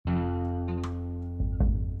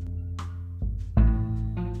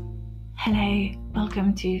Hello,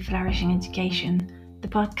 welcome to Flourishing Education, the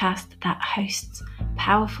podcast that hosts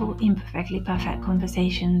powerful, imperfectly perfect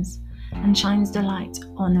conversations and shines the light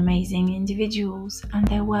on amazing individuals and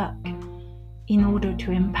their work in order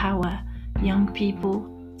to empower young people,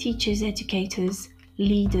 teachers, educators,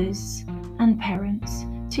 leaders, and parents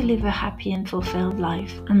to live a happy and fulfilled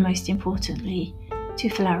life, and most importantly, to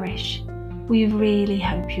flourish. We really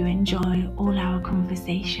hope you enjoy all our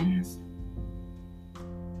conversations.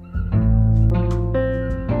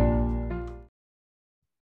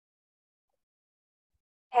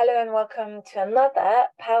 Hello and welcome to another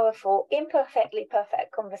powerful, imperfectly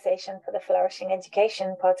perfect conversation for the Flourishing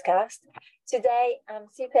Education podcast. Today, I'm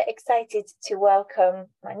super excited to welcome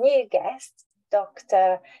my new guest,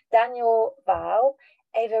 Dr. Daniel Wahl.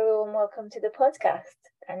 A very warm welcome to the podcast,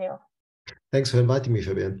 Daniel. Thanks for inviting me,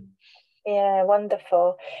 Fabian. Yeah,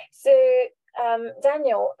 wonderful. So,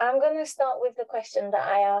 Daniel, I'm going to start with the question that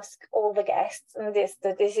I ask all the guests, and this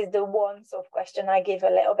is the once-off question I give a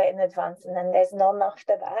little bit in advance, and then there's none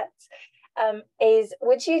after that. Is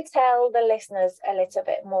would you tell the listeners a little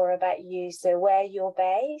bit more about you? So, where you're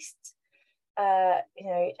based,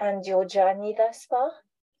 and your journey thus far?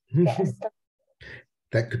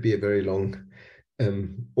 That could be a very long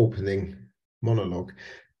opening monologue.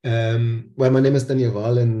 Well, my name is Daniel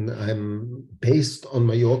Wahl, and I'm based on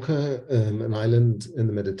Mallorca, an island in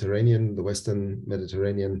the Mediterranean, the Western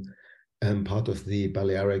Mediterranean, part of the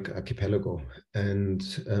Balearic Archipelago. And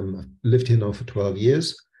I've lived here now for 12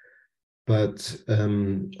 years, but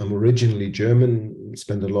I'm originally German,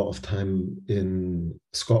 spent a lot of time in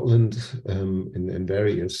Scotland in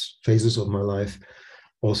various phases of my life.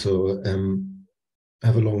 Also,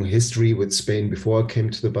 have a long history with Spain before I came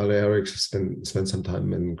to the Balearics. Spent some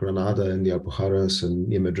time in Granada, in the Alpujarras, and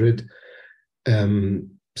near Madrid. Some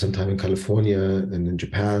time in California, and in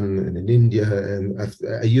Japan, and in India. And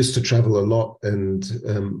I used to travel a lot.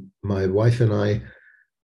 And my wife and I,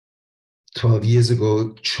 12 years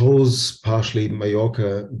ago, chose partially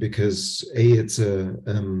Mallorca because it's a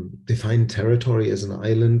defined territory as an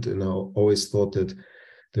island, and I always thought that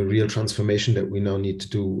the real transformation that we now need to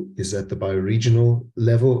do is at the bioregional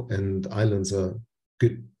level, and islands are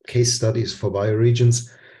good case studies for bioregions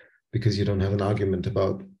because you don't have an argument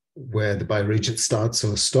about where the bioregion starts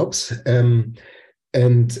or stops. And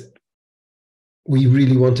we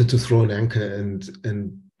really wanted to throw an anchor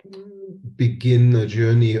and begin a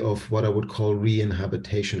journey of what I would call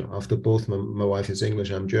re-inhabitation. After both, my wife is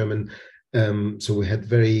English, I'm German. So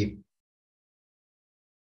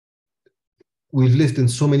we've lived in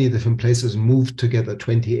so many different places, moved together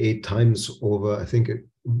 28 times over, I think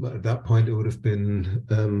at that point it would have been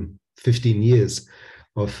 15 years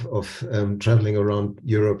of traveling around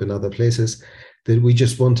Europe and other places, that we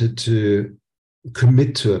just wanted to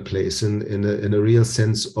commit to a place in a real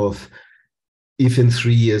sense of, if in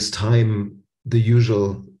 3 years' time the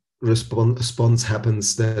usual response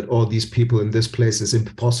happens that all these people in this place is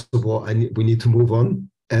impossible, we need to move on,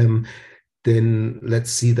 then let's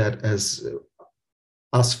see that as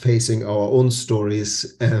us facing our own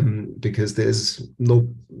stories, because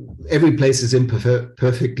every place is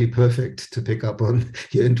perfectly perfect, to pick up on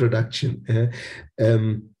your introduction.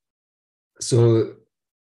 And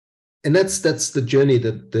that's the journey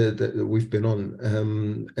that we've been on,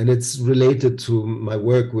 and it's related to my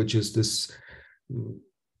work, which is this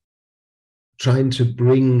trying to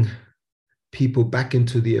bring people back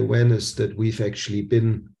into the awareness that we've actually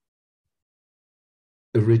been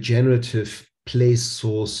a regenerative,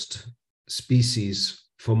 place-sourced species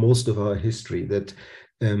for most of our history, that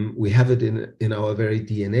we have it in our very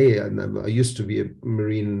DNA. And I used to be a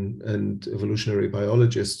marine and evolutionary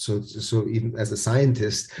biologist, so even as a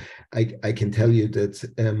scientist, I can tell you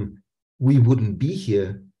that we wouldn't be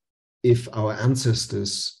here if our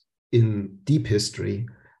ancestors in deep history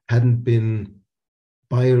hadn't been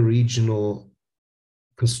bioregional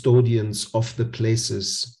custodians of the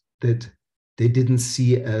places that they didn't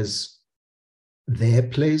see as their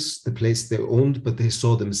place, the place they owned, but they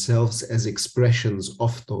saw themselves as expressions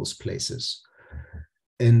of those places.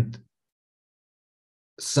 And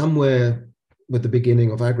somewhere with the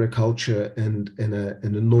beginning of agriculture and a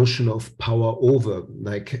notion of power over,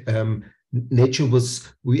 like nature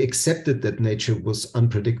we accepted that nature was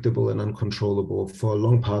unpredictable and uncontrollable for a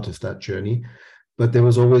long part of that journey, but there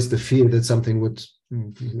was always the fear that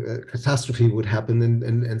catastrophe would happen,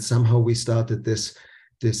 and somehow we started this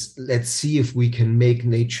let's see if we can make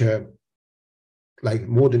nature, like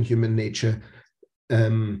modern human nature,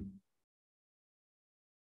 bend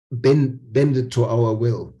it to our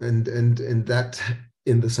will, and that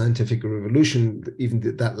in the scientific revolution,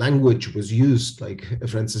 even that language was used. Like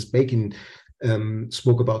Francis Bacon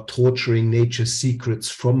spoke about torturing nature's secrets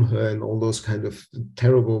from her and all those kind of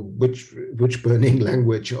terrible witch burning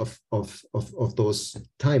language of those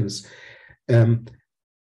times.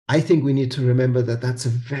 I think we need to remember that that's a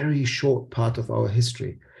very short part of our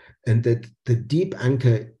history, and that the deep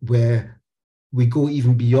anchor where we go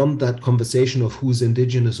even beyond that conversation of who's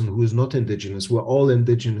indigenous and who's not indigenous. We're all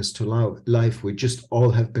indigenous to life. We just all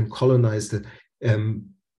have been colonized,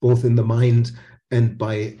 both in the mind and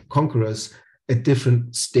by conquerors at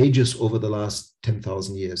different stages over the last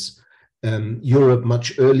 10,000 years. Europe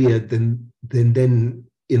much earlier than then.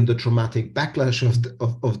 In the traumatic backlash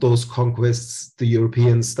of those conquests, the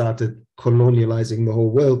Europeans started colonializing the whole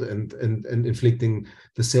world and inflicting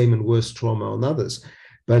the same and worse trauma on others.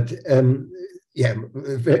 But yeah,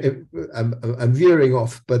 I'm veering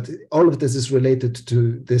off, but all of this is related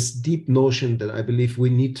to this deep notion that I believe we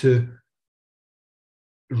need to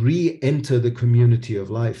re-enter the community of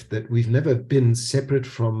life, that we've never been separate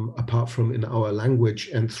from, apart from in our language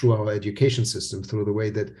and through our education system, through the way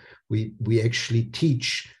that we actually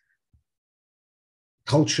teach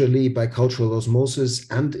culturally by cultural osmosis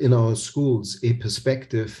and in our schools a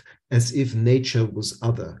perspective as if nature was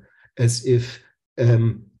other, as if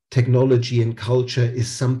technology and culture is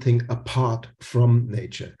something apart from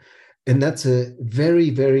nature. And that's a very,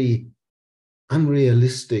 very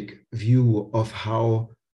unrealistic view of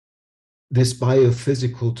how this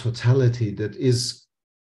biophysical totality that is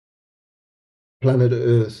planet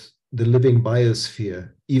Earth, the living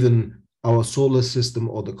biosphere, even our solar system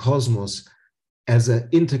or the cosmos, as an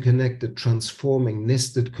interconnected, transforming,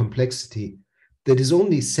 nested complexity that is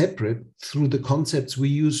only separate through the concepts we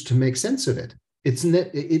use to make sense of it. It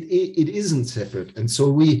isn't separate. And so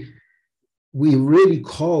we really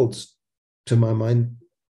called, to my mind,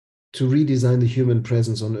 to redesign the human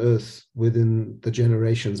presence on Earth within the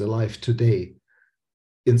generations alive today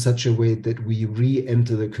in such a way that we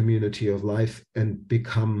re-enter the community of life and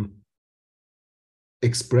become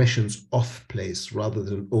expressions of place rather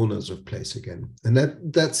than owners of place again. And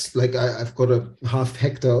that's like, I've got a half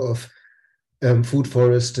hectare of food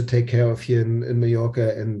forest to take care of here in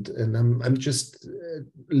Mallorca, and I'm just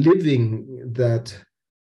living that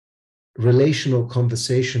relational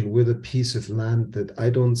conversation with a piece of land that I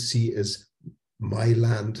don't see as my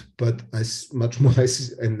land, but as much more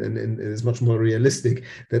and is much more realistic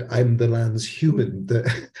that I'm the land's human,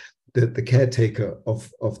 the caretaker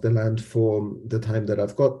of the land for the time that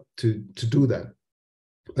I've got to do that.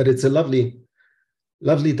 But it's a lovely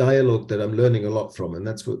dialogue that I'm learning a lot from, and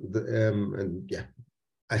that's what and yeah,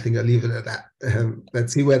 I think I'll leave it at that.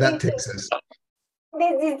 Let's see where that takes us.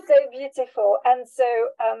 This is so beautiful. And so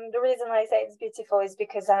the reason I say it's beautiful is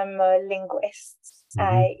because I'm a linguist.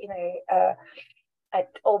 Mm-hmm.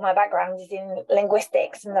 All my background is in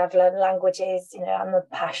linguistics, and I've learned languages. I'm a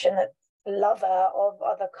passionate lover of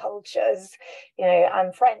other cultures.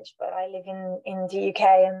 I'm French, but I live in the UK,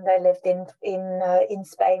 and I lived in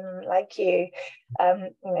Spain like you.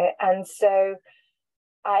 And so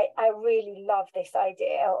I really love this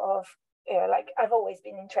idea of, like, I've always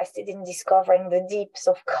been interested in discovering the deeps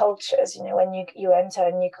of cultures. When you enter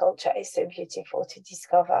a new culture, it's so beautiful to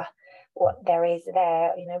discover what there is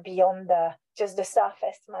there, beyond just the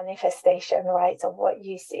surface manifestation, right, of what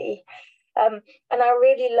you see. And I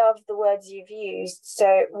really love the words you've used.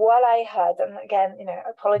 So while I heard, and again,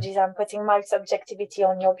 apologies, I'm putting my subjectivity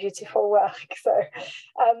on your beautiful work. So,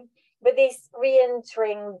 but this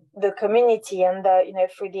re-entering the community and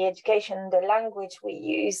through the education, the language we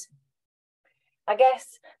use, I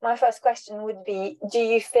guess my first question would be, do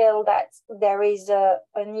you feel that there is a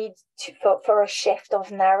need for a shift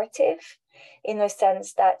of narrative, in a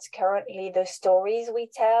sense that currently the stories we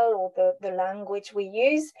tell or the language we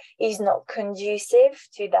use is not conducive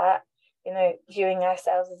to that, viewing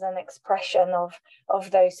ourselves as an expression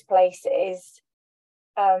of those places?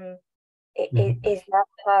 Is that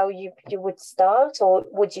how you would start, or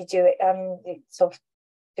would you do it sort of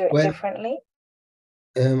do it differently?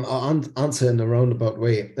 I'll answer in a roundabout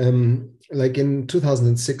way. Like in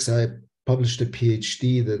 2006, I published a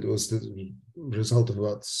PhD that was the result of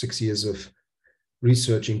about 6 years of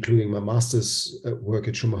research, including my master's work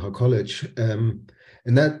at Schumacher College. And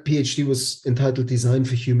that PhD was entitled Design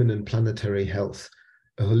for Human and Planetary Health,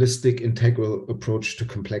 a holistic, integral approach to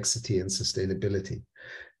complexity and sustainability.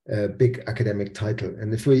 Big academic title.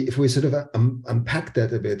 And if we sort of unpack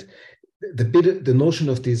that a bit, the notion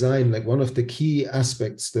of design, like one of the key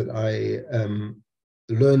aspects that I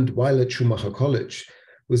learned while at Schumacher College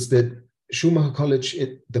was that Schumacher College,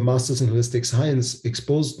 the Masters in Holistic Science,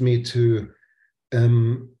 exposed me to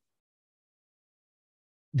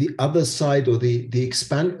the other side, or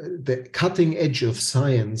the cutting edge of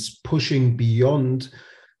science, pushing beyond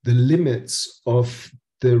the limits of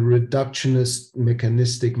the reductionist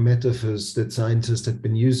mechanistic metaphors that scientists have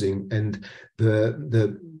been using, and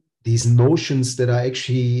these notions that are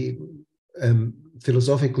actually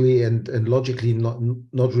philosophically and logically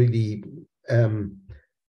not really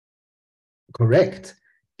correct,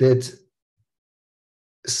 that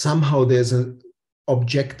somehow there's an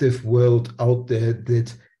objective world out there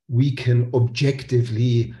that we can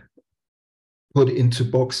objectively put into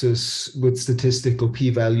boxes with statistical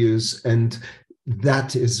p-values, and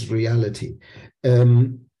that is reality.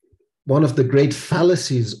 One of the great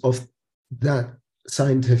fallacies of that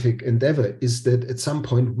scientific endeavor is that at some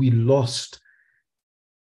point we lost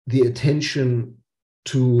the attention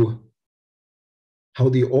to how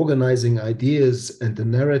the organizing ideas and the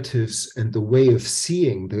narratives and the way of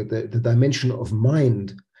seeing, the dimension of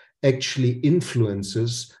mind, actually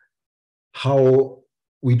influences how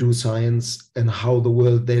we do science and how the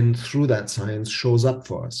world then through that science shows up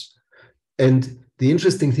for us. And the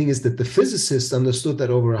interesting thing is that the physicists understood that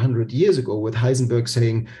over 100 years ago, with Heisenberg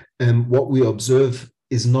saying, what we observe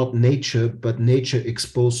is not nature, but nature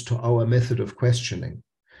exposed to our method of questioning.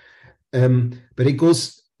 But it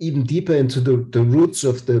goes even deeper into the roots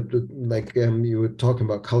of like you were talking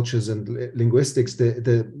about cultures and linguistics.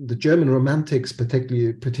 The German Romantics,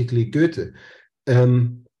 particularly Goethe,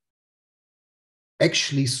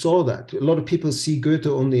 actually saw that. A lot of people see Goethe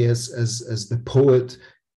only as the poet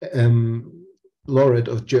laureate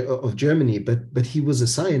of Germany, but he was a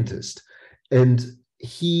scientist, and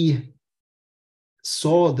he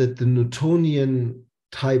saw that the Newtonian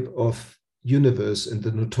type of universe and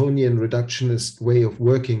the Newtonian reductionist way of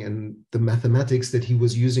working and the mathematics that he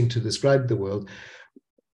was using to describe the world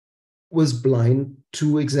was blind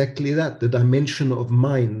to exactly that, the dimension of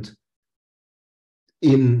mind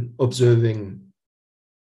in observing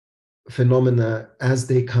phenomena as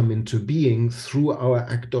they come into being through our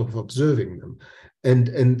act of observing them.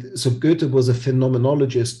 And so Goethe was a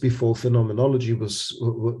phenomenologist before phenomenology was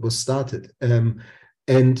started.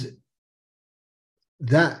 And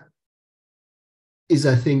that is,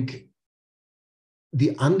 I think,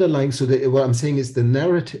 the underlying, so that what I'm saying is the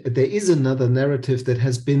narrative, there is another narrative that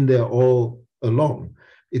has been there all along.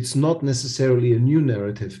 It's not necessarily a new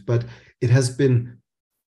narrative, but it has been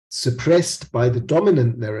suppressed by the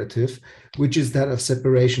dominant narrative, which is that of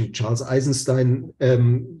separation. Charles Eisenstein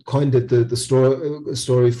coined it the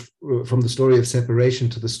story from the story of separation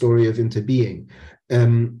to the story of interbeing,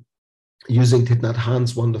 using Thich Nhat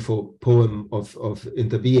Hanh's wonderful poem of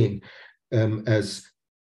interbeing as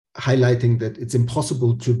highlighting that it's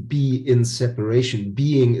impossible to be in separation.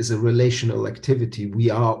 Being is a relational activity. We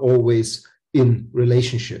are always in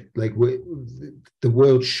relationship. Like the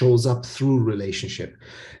world shows up through relationship.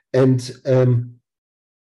 And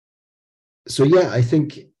so, yeah, I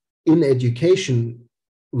think in education,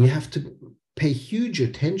 we have to pay huge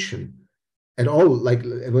attention at all. Like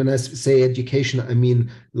when I say education, I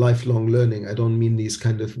mean lifelong learning. I don't mean these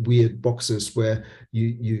kind of weird boxes where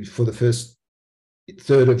you for the first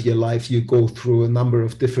third of your life, you go through a number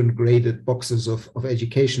of different graded boxes of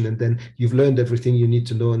education, and then you've learned everything you need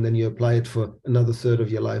to know, and then you apply it for another third of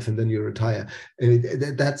your life, and then you retire.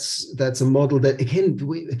 That's a model that, again,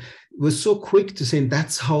 we're so quick to say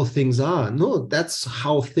that's how things are. No, that's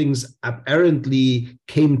how things apparently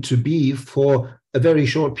came to be for a very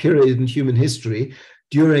short period in human history,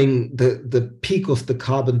 during the peak of the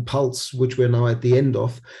carbon pulse, which we're now at the end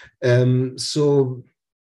of. So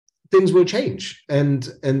things will change, and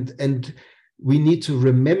we need to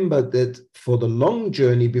remember that for the long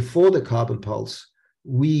journey before the carbon pulse,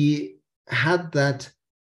 we had that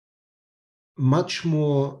much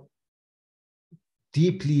more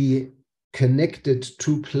deeply connected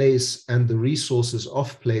to place and the resources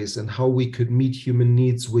of place, and how we could meet human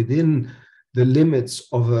needs within the limits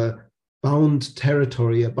of a bound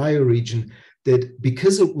territory, a bioregion, that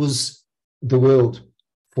because it was the world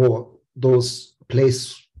for those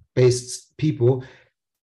place-based people,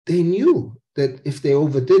 they knew that if they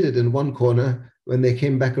overdid it in one corner, when they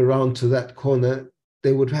came back around to that corner,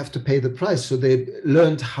 they would have to pay the price. So they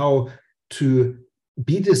learned how to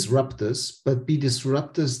be disruptors, but be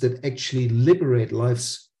disruptors that actually liberate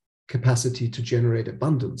life's capacity to generate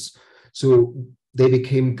abundance. So they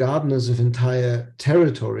became gardeners of entire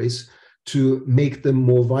territories to make them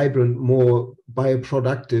more vibrant, more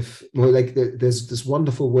bioproductive, more like there's this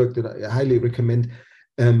wonderful work that I highly recommend.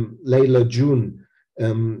 Layla June,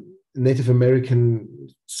 Native American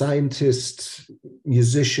scientist,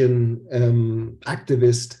 musician,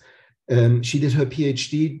 activist. She did her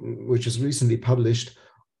PhD, which was recently published,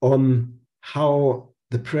 on how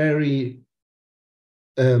the prairie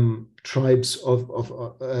tribes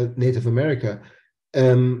of Native America,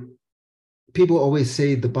 people always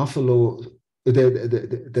say the buffalo,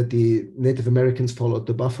 that the Native Americans followed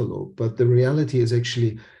the buffalo, but the reality is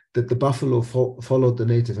actually that the buffalo followed the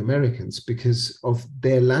Native Americans because of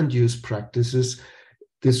their land use practices,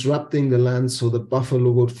 disrupting the land, so the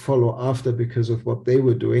buffalo would follow after because of what they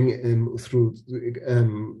were doing through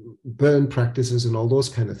burn practices and all those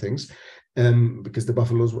kind of things. Because the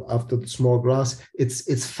buffaloes were after the small grass.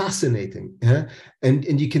 It's fascinating, yeah?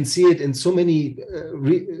 And you can see it in so many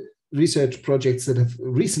research projects that have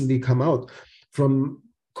recently come out, from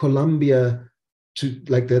Colombia to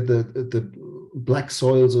like the black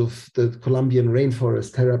soils of the Colombian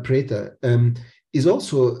rainforest, Terra Preta, is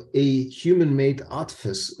also a human-made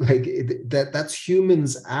artifice. Like that's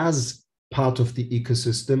humans as part of the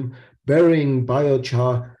ecosystem, burying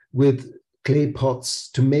biochar with clay pots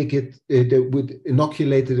to make it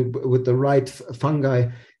inoculated with the right fungi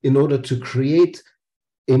in order to create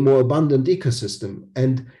a more abundant ecosystem.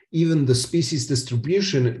 And even the species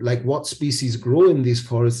distribution, like what species grow in these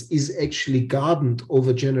forests, is actually gardened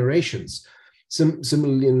over generations.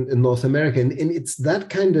 Similarly in North America. And it's that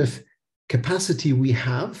kind of capacity we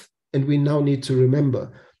have, and we now need to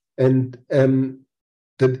remember. And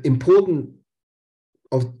the important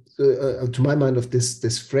of to my mind of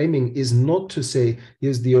this framing is not to say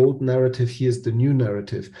here's the old narrative, here's the new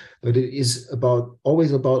narrative, but it is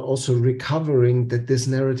always about also recovering that this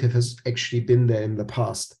narrative has actually been there in the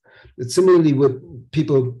past. It's similarly what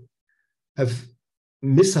people have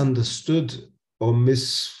misunderstood or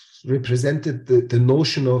misrepresented the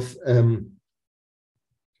notion of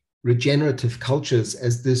regenerative cultures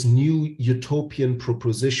as this new utopian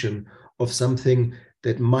proposition of something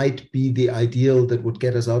that might be the ideal that would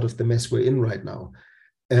get us out of the mess we're in right now.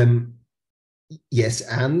 Yes,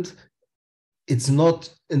 and it's not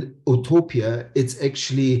an utopia, it's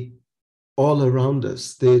actually all around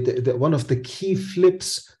us. One of the key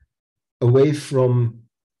flips away from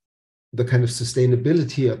the kind of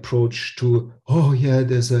sustainability approach to, oh yeah,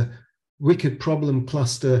 there's a wicked problem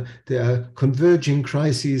cluster, there are converging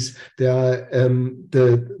crises, there are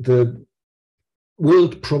the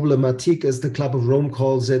world problematique, as the Club of Rome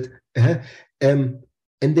calls it. And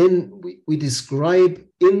then we describe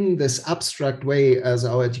in this abstract way, as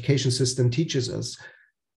our education system teaches us,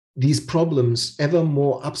 these problems ever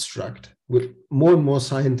more abstract with more and more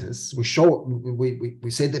scientists. We say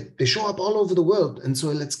that they show up all over the world. And so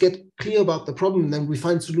let's get clear about the problem. And then we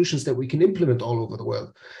find solutions that we can implement all over the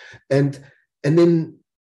world. And then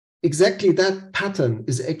exactly that pattern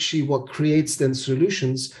is actually what creates then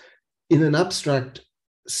solutions in an abstract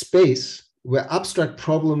space, where abstract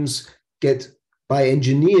problems get by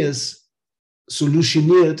engineers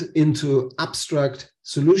solutioneered into abstract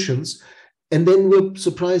solutions. And then we're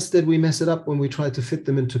surprised that we mess it up when we try to fit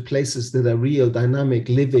them into places that are real, dynamic,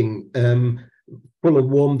 living, full of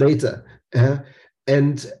warm data.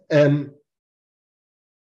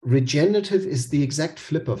 Regenerative is the exact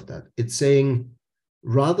flip of that. It's saying,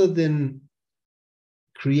 rather than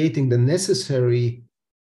creating the necessary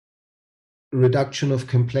reduction of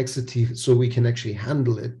complexity so we can actually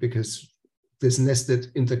handle it, because this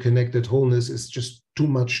nested interconnected wholeness is just too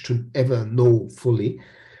much to ever know fully.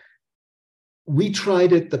 We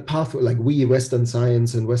tried it the pathway, like we, Western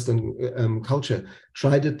science and Western culture,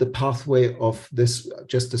 tried it the pathway of this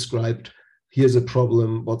just described. Here's a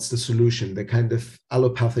problem, what's the solution? The kind of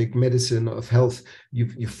allopathic medicine of health.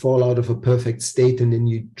 You fall out of a perfect state and then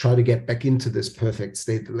you try to get back into this perfect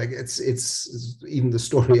state. Like it's even the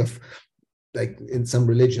story of, like in some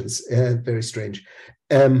religions, very strange.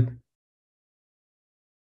 But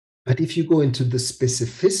if you go into the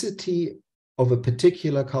specificity of a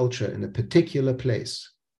particular culture in a particular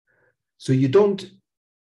place, so you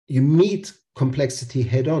meet complexity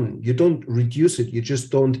head on, you don't reduce it, you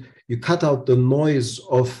cut out the noise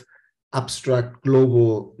of abstract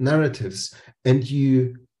global narratives, and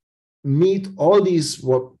you meet all these,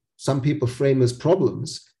 what some people frame as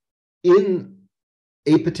problems, in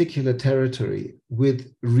a particular territory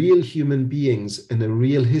with real human beings and a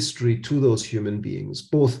real history to those human beings,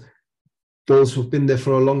 both those who've been there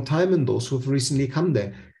for a long time and those who've recently come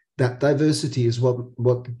there. That diversity is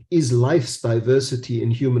what is life's diversity in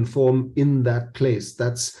human form in that place.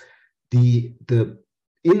 That's in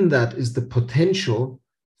that is the potential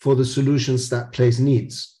for the solutions that place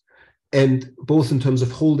needs. And both in terms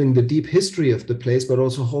of holding the deep history of the place, but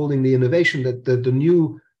also holding the innovation that the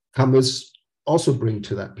newcomers also bring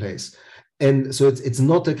to that place. And so it's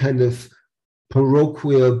not a kind of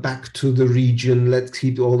parochial back to the region, let's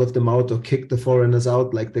keep all of them out or kick the foreigners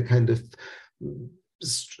out, like the kind of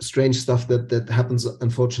strange stuff that happens,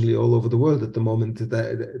 unfortunately, all over the world at the moment,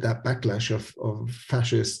 that backlash of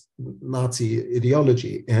fascist Nazi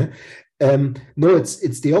ideology. No,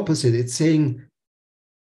 it's the opposite. It's saying,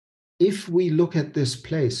 if we look at this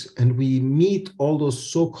place and we meet all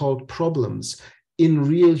those so-called problems in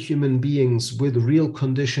real human beings with real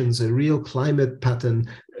conditions, a real climate pattern,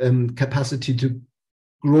 capacity to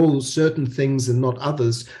grow certain things and not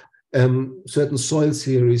others, certain soil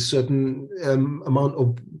theories, certain amount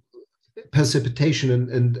of precipitation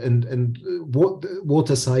and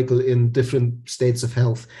water cycle in different states of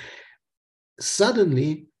health.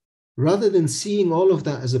 Suddenly, rather than seeing all of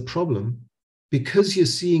that as a problem, because you're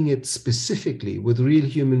seeing it specifically with real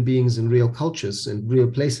human beings and real cultures and real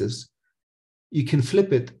places, you can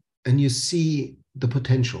flip it and you see the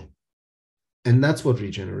potential. And that's what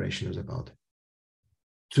regeneration is about.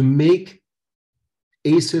 To make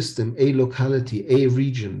a system, a locality, a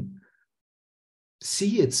region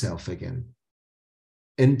see itself again.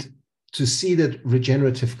 And to see that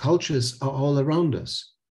regenerative cultures are all around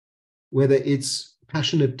us, whether it's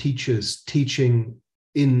passionate teachers teaching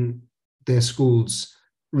in their schools,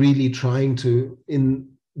 really trying to, in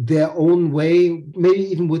their own way, maybe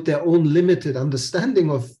even with their own limited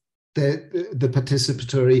understanding of the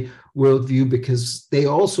participatory worldview, because they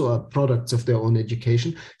also are products of their own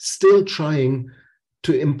education, still trying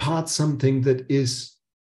to impart something that is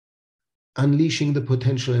unleashing the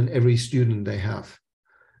potential in every student they have.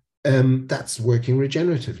 That's working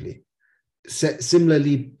regeneratively.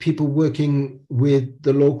 Similarly, people working with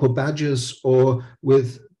the local badgers or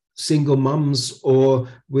with single mums or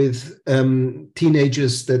with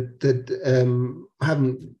teenagers that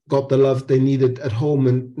haven't got the love they needed at home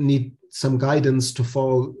and need some guidance to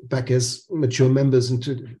fall back as mature members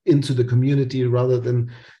into the community rather than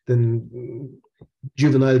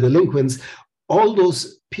juvenile delinquents. All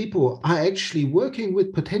those people are actually working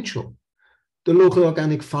with potential. The local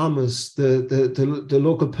organic farmers, the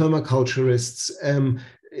local permaculturists,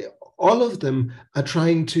 all of them are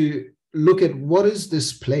trying to look at what is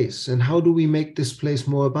this place and how do we make this place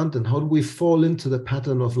more abundant? How do we fall into the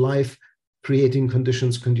pattern of life, creating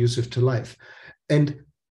conditions conducive to life? And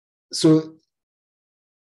so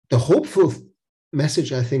the hopeful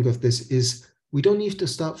message, I think, of this is we don't need to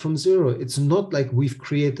start from zero. It's not like we've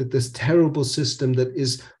created this terrible system that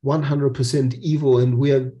is 100% evil and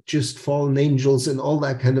we are just fallen angels and all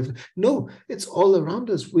that kind of. No, it's all around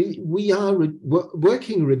us. We are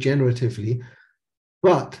working regeneratively,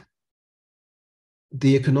 but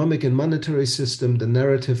the economic and monetary system, the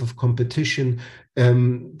narrative of competition,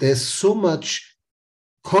 there's so much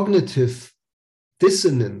cognitive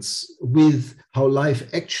dissonance with how life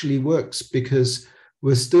actually works, because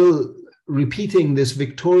we're still repeating this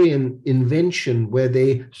Victorian invention where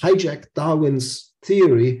they hijacked Darwin's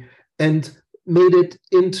theory and made it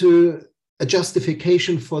into a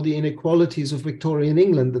justification for the inequalities of Victorian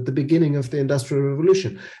England at the beginning of the Industrial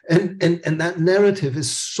Revolution. And that narrative is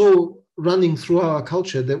so running through our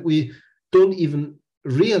culture that we don't even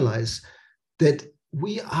realize that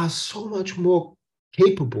we are so much more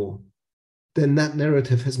capable than that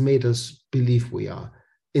narrative has made us believe we are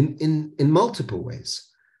in multiple ways.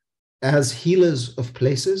 As healers of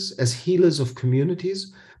places, as healers of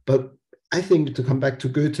communities, but I think, to come back to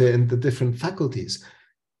Goethe and the different faculties,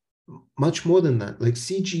 much more than that. Like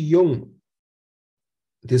C.G. Jung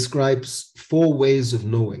describes 4 ways of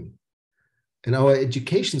knowing. And our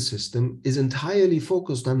education system is entirely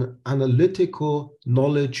focused on analytical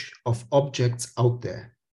knowledge of objects out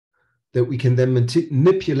there that we can then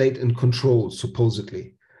manipulate and control,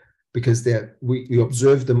 supposedly, because we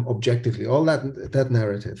observe them objectively, all that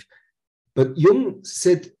narrative. But Jung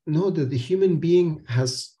said, no, that the human being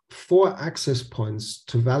has 4 access points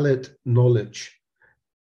to valid knowledge.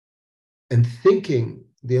 And thinking,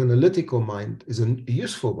 the analytical mind, is a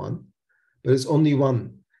useful one, but it's only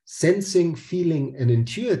one. Sensing, feeling, and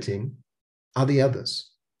intuiting are the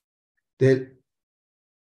others. They're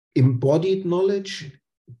embodied knowledge,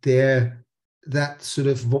 they're that sort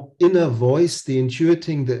of inner voice, the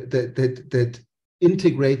intuiting that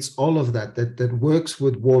integrates all of that works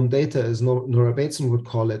with warm data, as Nora Bateson would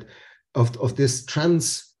call it, of this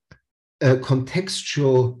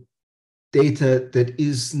contextual data that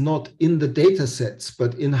is not in the data sets,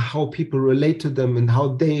 but in how people relate to them and how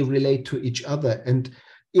they relate to each other and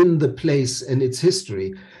in the place and its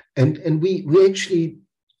history. And we actually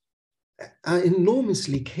are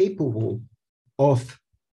enormously capable of,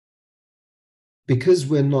 because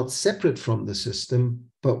we're not separate from the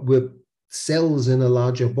system, but we're cells in a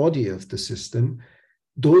larger body of the system,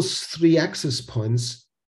 those 3 access points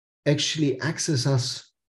actually access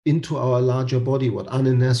us into our larger body, what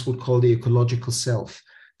Arne Naess would call the ecological self,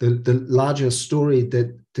 the larger story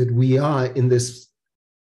that we are in this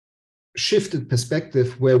shifted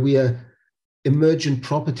perspective where we are emergent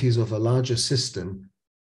properties of a larger system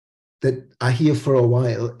that are here for a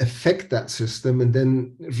while, affect that system, and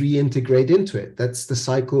then reintegrate into it. That's the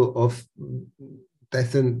cycle of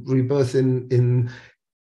death and rebirth in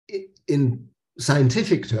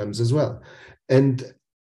scientific terms as well. And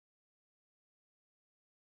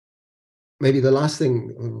maybe the last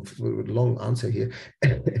thing, long answer here,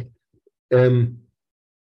 the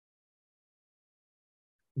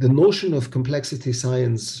notion of complexity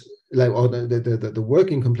science, like, or the work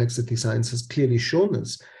in complexity science has clearly shown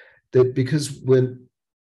us that because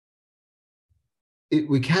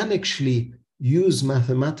we can actually use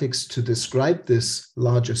mathematics to describe this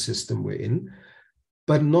larger system we're in,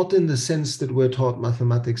 but not in the sense that we're taught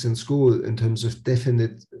mathematics in school in terms of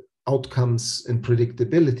definite outcomes and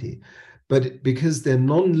predictability, but because they're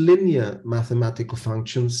non-linear mathematical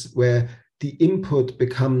functions where the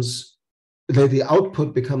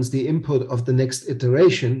output becomes the input of the next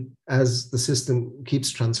iteration as the system keeps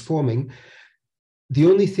transforming. The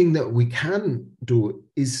only thing that we can do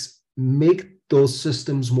is make those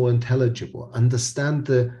systems more intelligible, understand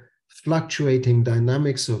the fluctuating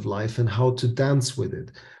dynamics of life and how to dance with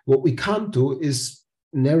it. What we can't do is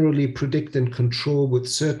narrowly predict and control with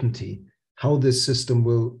certainty how this system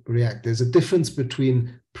will react. There's a difference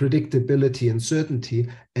between predictability and certainty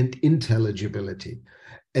and intelligibility.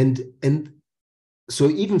 And so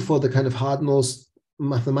even for the kind of hard-nosed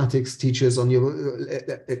mathematics teachers on your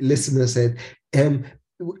listener said,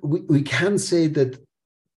 we can say that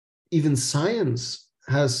even science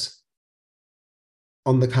has,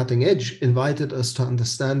 on the cutting edge, invited us to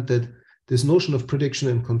understand that this notion of prediction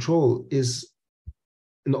and control is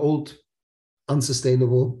an old,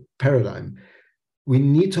 unsustainable paradigm. We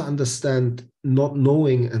need to understand not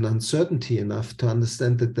knowing and uncertainty enough to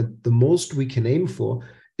understand that the most we can aim for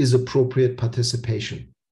is appropriate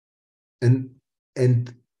participation.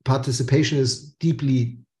 And participation is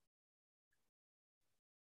deeply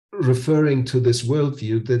referring to this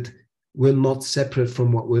worldview that we're not separate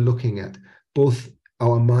from what we're looking at. Both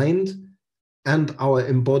our mind and our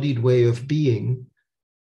embodied way of being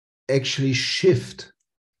actually shift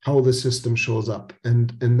how the system shows up.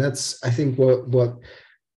 And that's, I think, what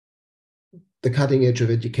the cutting edge of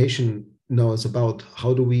education now is about.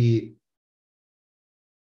 How do we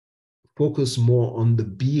focus more on the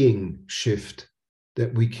being shift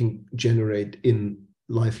that we can generate in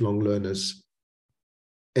lifelong learners?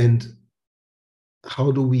 And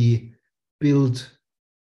how do we build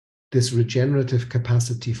this regenerative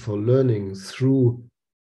capacity for learning through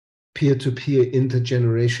peer-to-peer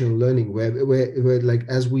intergenerational learning, where like,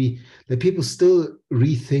 as we, like, people still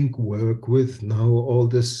rethink work with now all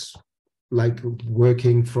this, like,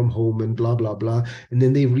 working from home and blah blah blah, and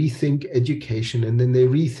then they rethink education, and then they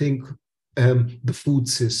rethink the food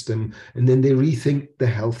system, and then they rethink the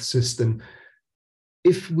health system.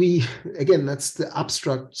 If we, again, that's the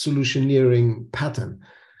abstract solutioneering pattern.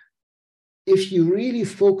 If you really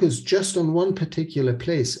focus just on one particular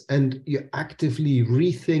place and you actively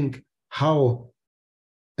rethink how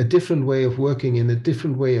a different way of working and a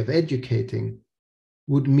different way of educating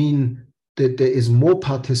would mean that there is more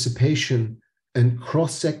participation and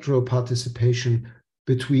cross-sectoral participation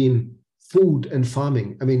between food and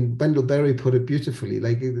farming. I mean, Wendell Berry put it beautifully,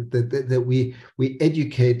 like that we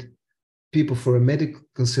educate people for a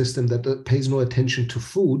medical system that pays no attention to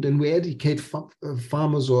food, and we educate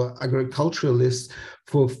farmers or agriculturalists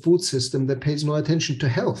for a food system that pays no attention to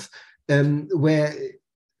health, where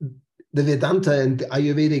the Vedanta and the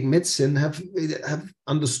Ayurvedic medicine have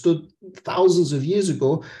understood thousands of years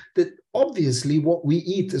ago that obviously what we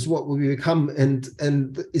eat is what we become, and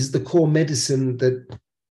is the core medicine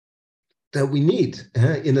that we need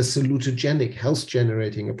in a salutogenic,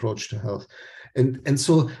 health-generating approach to health. And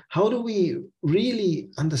so how do we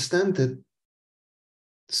really understand that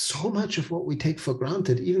so much of what we take for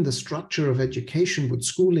granted, even the structure of education with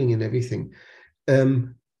schooling and everything,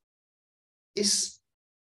 is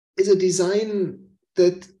a design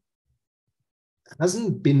that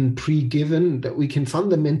hasn't been pre-given, that we can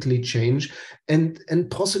fundamentally change, and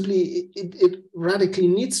possibly it radically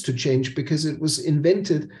needs to change, because it was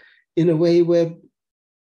invented in a way where,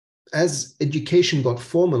 as education got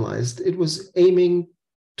formalized, it was aiming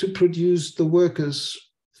to produce the workers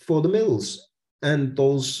for the mills and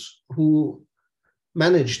those who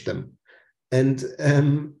managed them. And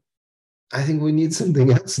I think we need something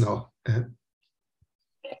else now. And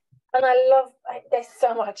there's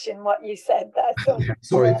so much in what you said there. So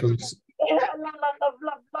sorry for this.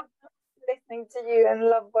 love listening listening to you and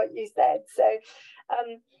love what you said. So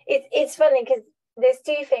it's funny because there's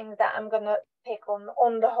two things that I'm going to pick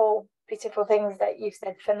on the whole beautiful things that you've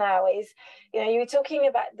said for now is, you were talking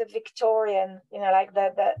about the Victorian, like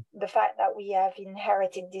the fact that we have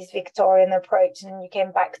inherited this Victorian approach, and you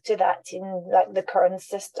came back to that in like the current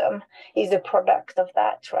system is a product of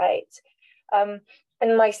that, right?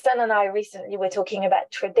 And my son and I recently were talking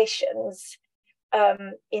about traditions,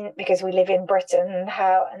 because we live in Britain,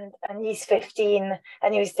 and he's 15,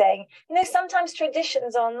 and he was saying, sometimes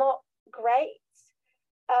traditions are not great,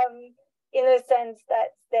 in a sense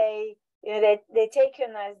that they're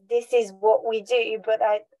taken as this is what we do, but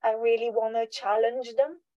I really want to challenge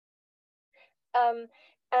them.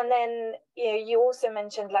 And then you also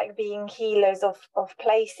mentioned like being healers of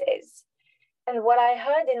places. And what I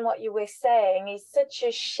heard in what you were saying is such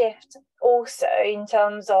a shift also in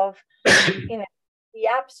terms of, the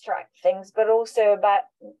abstract things, but also about,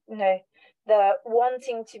 the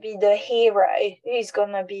wanting to be the hero who's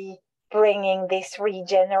going to be bringing this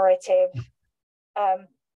regenerative,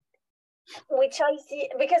 which I see,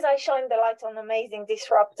 because I shine the light on amazing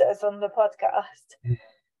disruptors on the podcast,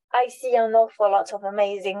 I see an awful lot of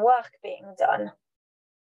amazing work being done.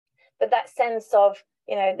 But that sense of,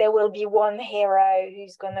 there will be one hero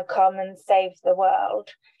who's going to come and save the world.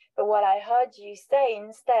 But what I heard you say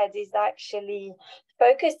instead is actually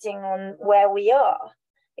focusing on where we are,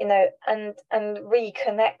 and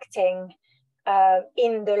reconnecting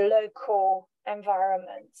in the local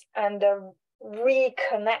environment, and the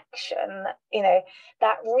reconnection,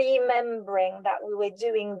 that remembering that we were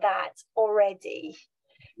doing that already.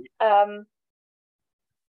 So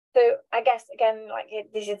I guess, again,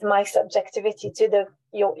 this is my subjectivity to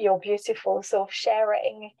your beautiful sort of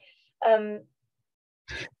sharing.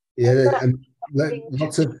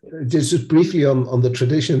 Lots of just briefly on the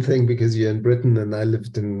tradition thing, because you're in Britain and I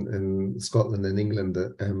lived in Scotland and England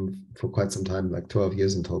for quite some time, like 12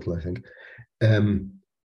 years in total, I think.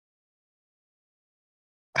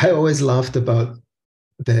 I always laughed about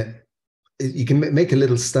you can make a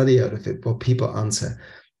little study out of it, what people answer.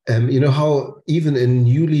 How even in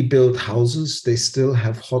newly built houses, they still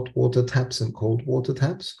have hot water taps and cold water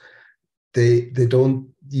taps. They don't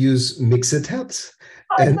use mixer taps.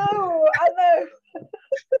 I know.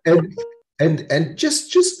 and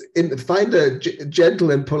just find a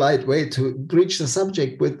gentle and polite way to breach the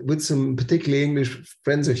subject with some particularly English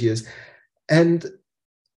friends of yours, and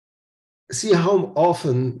see how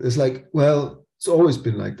often it's like, well, it's always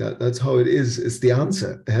been like that. That's how it is. It's the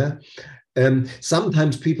answer. Yeah?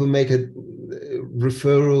 Sometimes people make a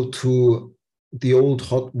referral to the old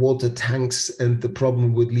hot water tanks and the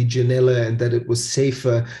problem with Legionella, and that it was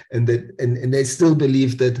safer, and they still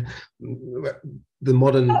believe that the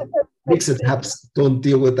modern mixer taps don't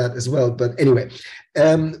deal with that as well. But anyway,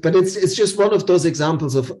 but it's just one of those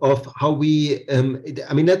examples of how we,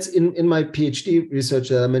 that's in my PhD research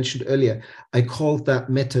that I mentioned earlier. I called that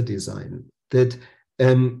meta design, that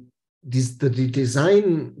the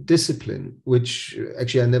design discipline, which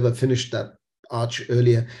actually I never finished that arch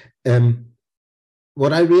earlier.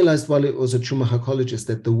 What I realized while it was at Schumacher College is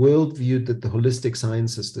that the worldview that the holistic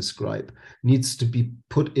sciences describe needs to be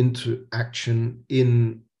put into action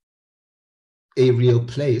in a real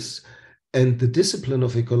place. And the discipline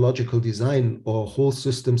of ecological design, or whole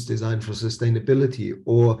systems design for sustainability,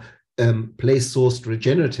 or place-sourced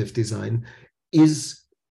regenerative design, is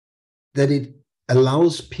that it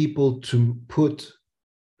allows people to put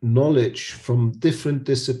knowledge from different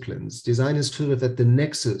disciplines. Design is sort of at the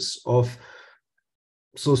nexus of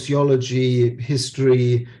sociology,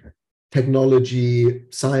 history, technology,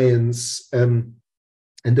 science, and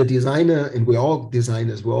the designer, and we're all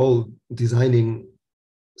designers, we're all designing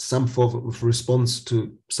some form of response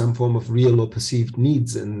to some form of real or perceived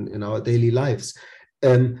needs in our daily lives,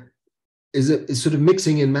 is sort of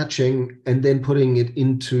mixing and matching and then putting it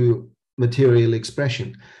into material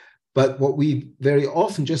expression. But what we very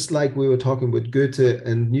often, just like we were talking with Goethe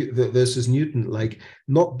and versus Newton, like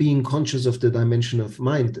not being conscious of the dimension of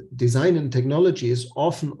mind, design and technology is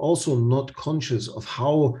often also not conscious of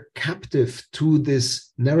how captive to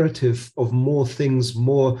this narrative of more things,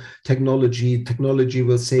 more technology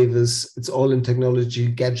will save us, it's all in technology,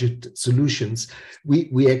 gadget solutions,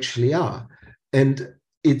 we actually are. And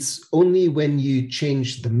it's only when you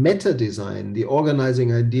change the meta design, the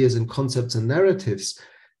organizing ideas and concepts and narratives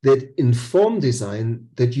that inform design,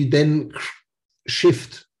 that you then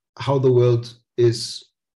shift how the world is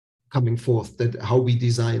coming forth, that how we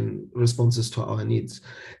design responses to our needs.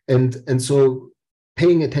 And so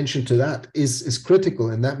paying attention to that is critical.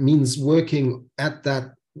 And that means working at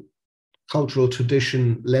that cultural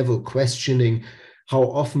tradition level, questioning how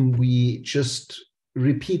often we just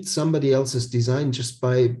repeat somebody else's design just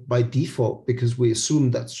by default, because we assume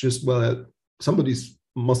that's just, well, somebody's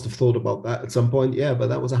must have thought about that at some point. Yeah, but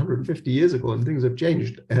that was 150 years ago and things have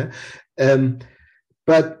changed.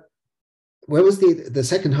 But where was the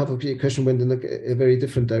second half of your question? Went in a very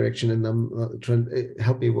different direction, and I'm trying to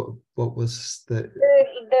help me. What was the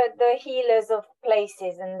healers of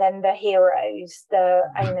places, and then the heroes, the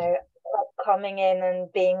coming in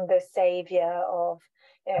and being the savior of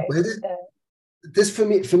this for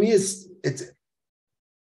me is it's.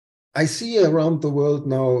 I see around the world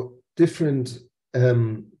now different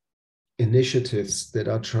initiatives that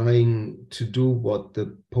are trying to do what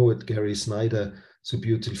the poet Gary Snyder so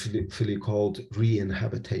beautifully called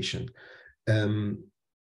re-inhabitation.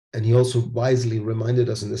 And he also wisely reminded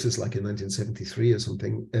us, and this is like in 1973 or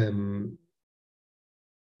something,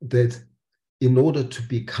 that in order to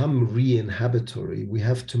become re-inhabitory, we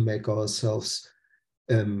have to make ourselves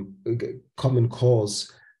common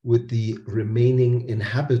cause with the remaining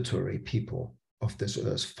inhabitory people of this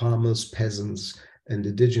earth, farmers, peasants, and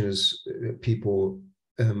indigenous people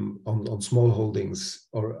on small holdings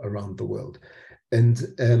or around the world. And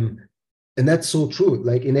that's so true.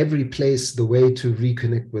 Like in every place, the way to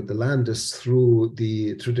reconnect with the land is through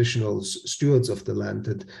the traditional stewards of the land.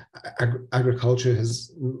 That agriculture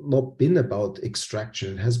has not been about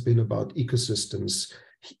extraction; it has been about ecosystems,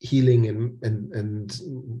 healing, and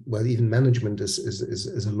well, even management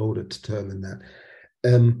is a loaded term in that.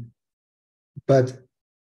 But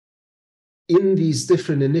in these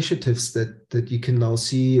different initiatives that you can now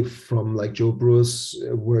see, from like Joe Brewer's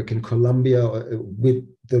work in Colombia with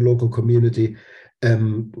the local community,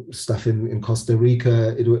 stuff in Costa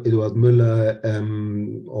Rica, Eduard Müller,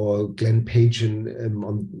 or Glenn Page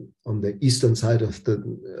on the eastern side of the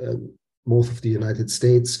north of the United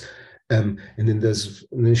States. And then there's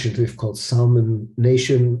an initiative called Salmon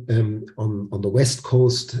Nation on the West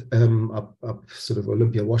Coast, up sort of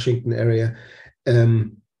Olympia, Washington area.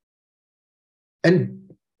 And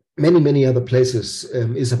many other places.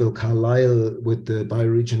 Isabel Carlisle with the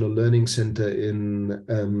Bioregional Learning Center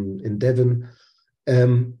in Devon.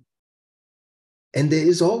 And there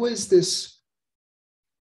is always this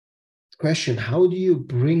question, how do you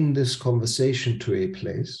bring this conversation to a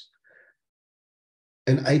place?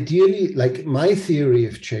 And ideally, like my theory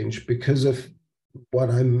of change, because of what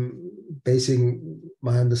I'm basing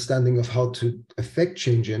my understanding of how to affect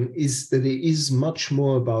change in, is that it is much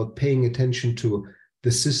more about paying attention to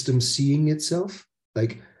the system seeing itself,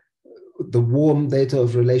 like the warm data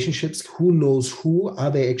of relationships. Who knows who? Are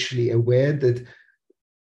they actually aware that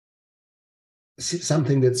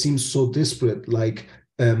something that seems so disparate, like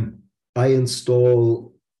I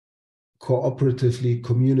install cooperatively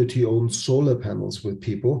community-owned solar panels with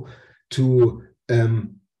people, to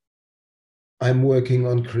I'm working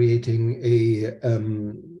on creating a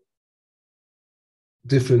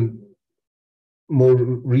different, more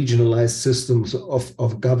regionalized systems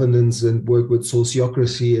of governance, and work with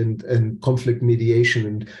sociocracy and conflict mediation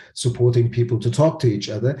and supporting people to talk to each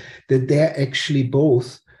other, that they're actually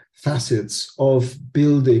both facets of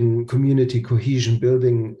building community cohesion,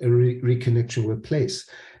 building a reconnection with place.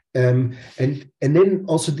 And then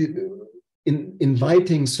also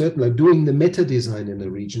inviting certain, like doing the meta design in a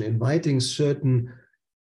region, inviting certain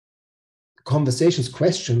conversations,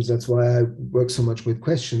 questions. That's why I work so much with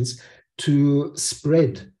questions, to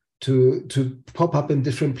spread, to pop up in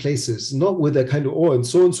different places, not with a kind of, oh, and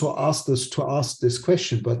so asked us to ask this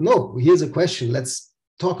question, but no, here's a question, let's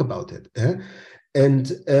talk about it.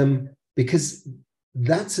 And because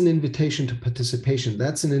that's an invitation to participation,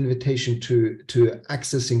 that's an invitation to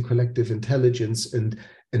accessing collective intelligence and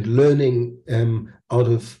learning out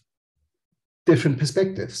of different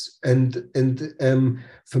perspectives. And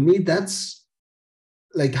for me, that's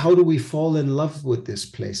like, how do we fall in love with this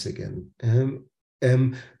place again?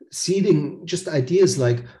 Seeding just ideas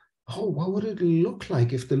like, oh, what would it look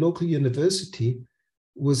like if the local university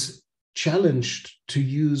was challenged to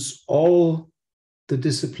use all the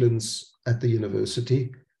disciplines at the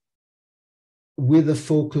university with a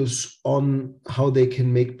focus on how they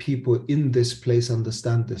can make people in this place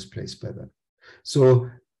understand this place better. So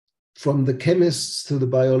from the chemists to the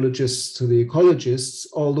biologists to the ecologists,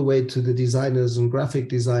 all the way to the designers and graphic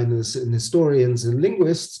designers and historians and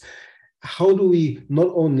linguists, how do we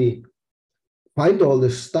not only find all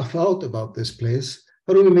this stuff out about this place,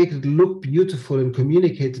 how do we make it look beautiful and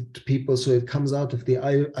communicate it to people so it comes out of the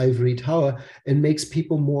ivory tower and makes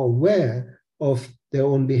people more aware of their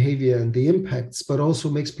own behavior and the impacts, but also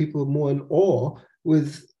makes people more in awe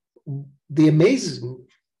with the amazing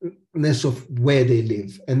of where they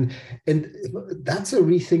live. And that's a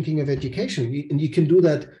rethinking of education. And you can do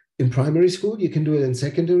that in primary school, you can do it in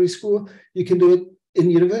secondary school, you can do it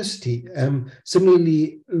in university.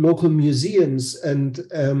 Similarly, local museums and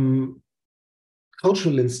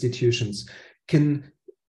cultural institutions can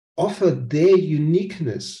offer their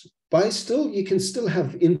uniqueness by you can still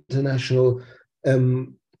have international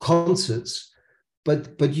concerts,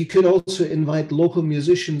 but you can also invite local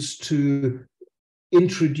musicians to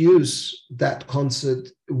introduce that concert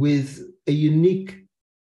with a unique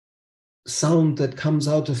sound that comes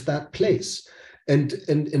out of that place, and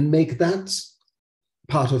make that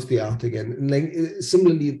part of the art again. And like,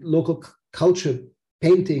 similarly, local culture,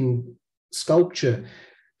 painting, sculpture,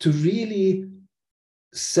 to really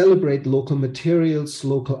celebrate local materials,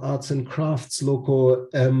 local arts and crafts, local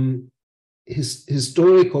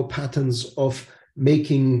historical patterns of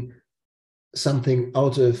making something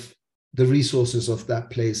out of the resources of that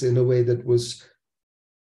place in a way that was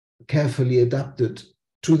carefully adapted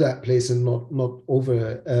to that place and not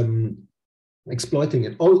over exploiting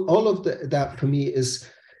it. All of that for me is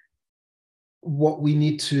what we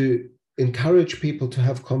need to encourage people to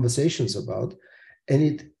have conversations about.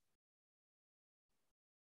 And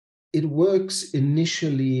it works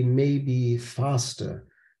initially maybe faster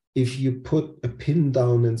if you put a pin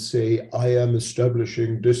down and say, I am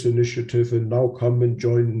establishing this initiative and now come and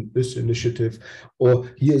join this initiative,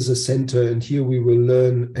 or here's a center and here we will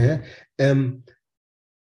learn.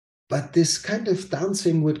 But this kind of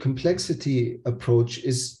dancing with complexity approach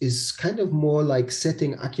is kind of more like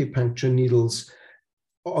setting acupuncture needles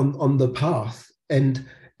on the path and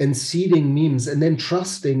seeding memes and then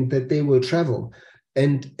trusting that they will travel.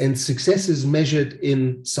 And success is measured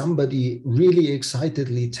in somebody really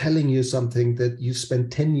excitedly telling you something that you've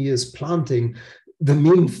spent 10 years planting the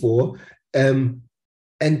meme for, and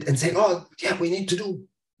saying, oh, yeah, we need to do,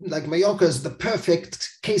 like, Mallorca is the perfect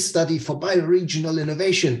case study for bioregional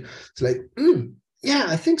innovation. It's like, yeah,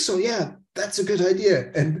 I think so. Yeah, that's a good idea.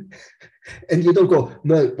 And you don't go,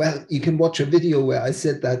 no, well, you can watch a video where I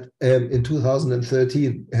said that in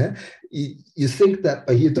 2013. You think that,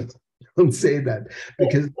 but you don't say that,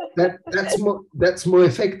 because that's more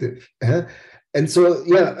effective. And so,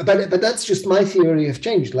 yeah, but that's just my theory of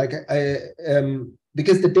change. Like,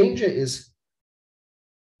 because the danger is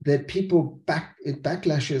that it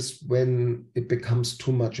backlashes when it becomes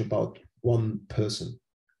too much about one person.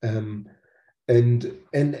 But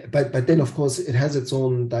then, of course, it has its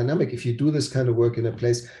own dynamic. If you do this kind of work in a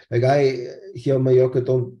place like I here on Mallorca,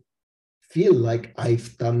 don't feel like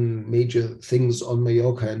I've done major things on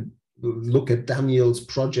Mallorca and look at Daniel's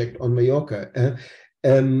project on Mallorca.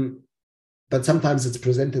 But sometimes it's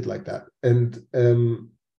presented like that, and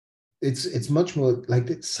it's much more like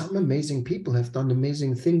that. Some amazing people have done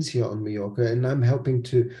amazing things here on Mallorca, and I'm helping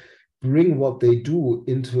to bring what they do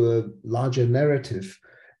into a larger narrative.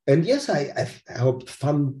 And yes, I've helped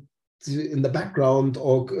fund in the background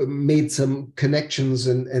or made some connections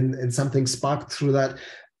and something sparked through that.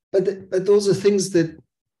 But those are things that,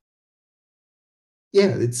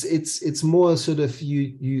 yeah, it's more sort of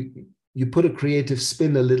you put a creative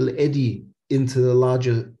spin, a little eddy into the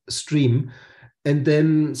larger stream, and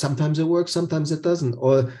then sometimes it works, sometimes it doesn't.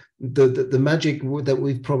 Or the magic that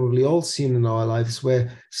we've probably all seen in our lives,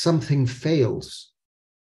 where something fails,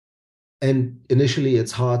 and initially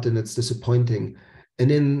it's hard and it's disappointing,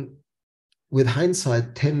 and then with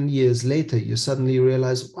hindsight, 10 years later, you suddenly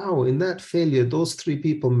realize, wow, in that failure, those 3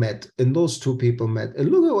 people met and those 2 people met.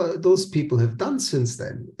 And look at what those people have done since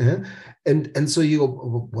then. And so you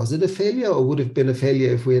go, was it a failure, or would have been a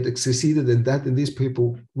failure if we had succeeded in that? And these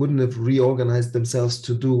people wouldn't have reorganized themselves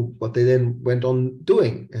to do what they then went on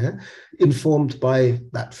doing, informed by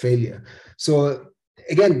that failure. So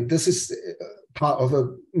again, this is part of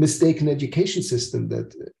a mistaken education system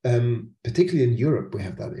that, particularly in Europe, we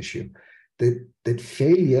have that issue. That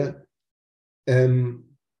failure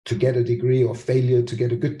to get a degree, or failure to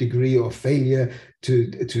get a good degree, or failure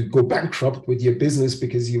to go bankrupt with your business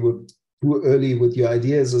because you were too early with your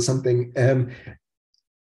ideas or something.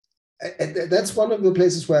 That's one of the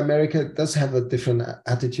places where America does have a different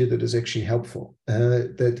attitude that is actually helpful.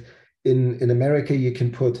 That in America you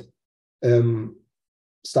can put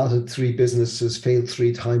started 3 businesses, failed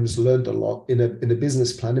 3 times, learned a lot in a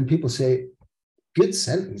business plan, and people say, good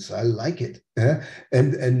sentence, I like it.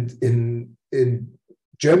 And in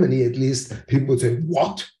Germany, at least, people would say,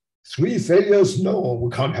 what? 3 failures? No,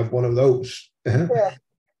 we can't have one of those. Yeah.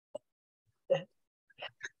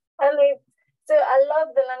 I mean, so I love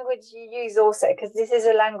the language you use also, because this is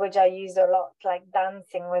a language I use a lot, like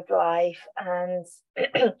dancing with life. And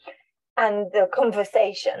the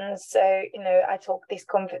conversations. So, you know, I talk these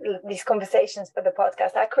conversations for the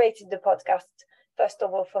podcast. I created the podcast, first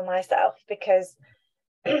of all, for myself, because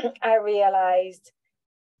I realized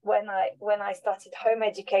when I started home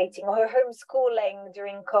educating or homeschooling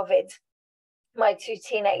during COVID, my two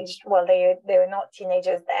they were not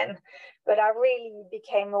teenagers then, but I really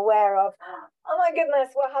became aware of, oh my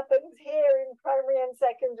goodness, what happens here in primary and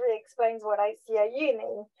secondary explains what I see at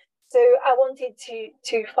uni. So I wanted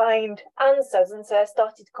to find answers, and so I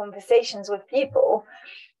started conversations with people.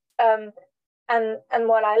 And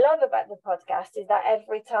what I love about the podcast is that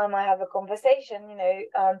every time I have a conversation, you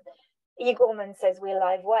know, E. Gorman says we're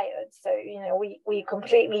live wired. So, you know, we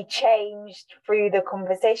completely changed through the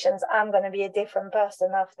conversations. I'm going to be a different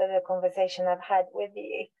person after the conversation I've had with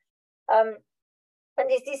you. And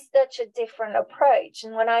this is such a different approach.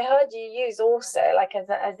 And when I heard you use also, like as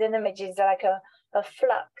an image, is like a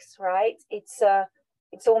flux, right? It's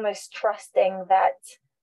almost trusting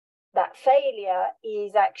that failure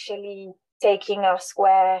is actually taking us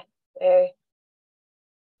where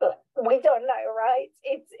we don't know, right?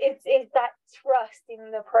 It's that trust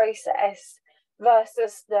in the process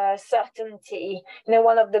versus the certainty. You know,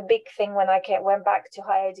 one of the big thing when I went back to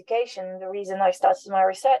higher education, the reason I started my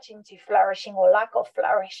research into flourishing or lack of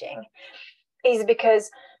flourishing is because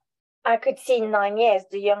I could see in 9 years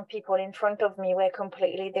the young people in front of me were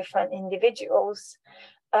completely different individuals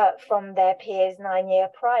from their peers 9 years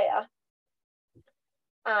prior.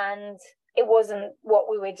 And it wasn't what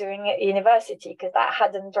we were doing at university, because that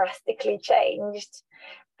hadn't drastically changed.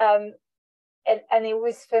 And it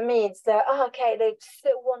was, for me, it's okay, they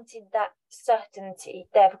still wanted that certainty.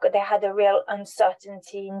 They had a real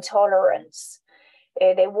uncertainty, intolerance.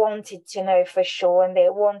 They wanted to know for sure, and they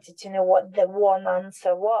wanted to know what the one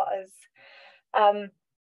answer was. And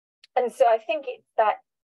so I think it's that,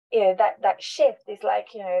 you know, that shift is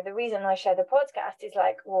like, you know, the reason I share the podcast is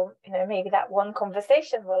like, well, you know, maybe that one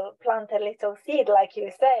conversation will plant a little seed, like you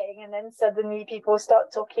were saying, and then suddenly people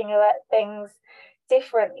start talking about things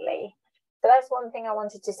differently. So that's one thing I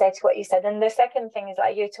wanted to say to what you said. And the second thing is,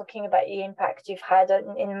 like, you're talking about the impact you've had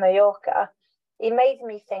in Mallorca. It made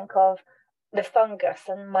me think of the fungus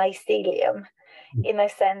and mycelium, in a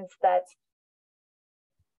sense that,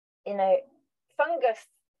 you know, fungus,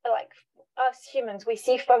 like us humans, we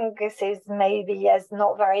see funguses maybe as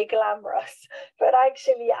not very glamorous, but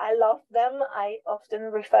actually I love them. I often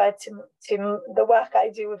refer to the work I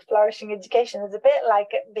do with flourishing education as a bit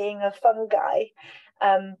like being a fungi,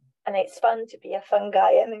 and it's fun to be a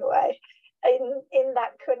fungi anyway, in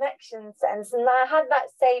that connection sense. And I had that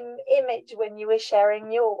same image when you were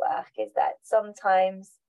sharing your work, is that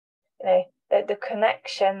sometimes, you know, the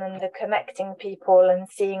connection and the connecting people and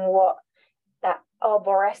seeing what that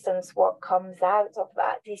arborescence, what comes out of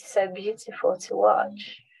that, is so beautiful to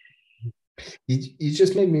watch. You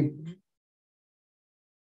just made me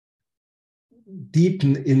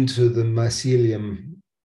deepen into the mycelium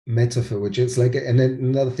metaphor, which is like, and then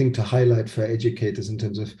another thing to highlight for educators in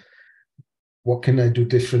terms of what can I do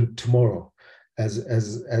different tomorrow, as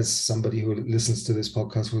somebody who listens to this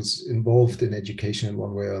podcast was involved in education in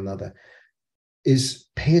one way or another, is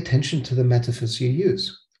pay attention to the metaphors you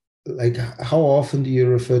use. Like, how often do you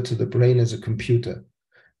refer to the brain as a computer,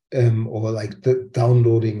 or like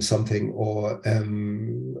downloading something, or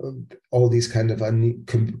all these kind of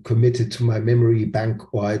committed to my memory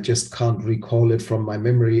bank, or I just can't recall it from my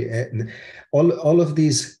memory, and all of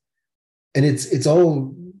these, and it's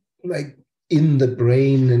all like in the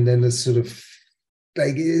brain, and then it's sort of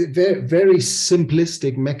like very, very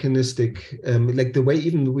simplistic, mechanistic, like the way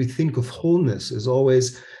even we think of wholeness is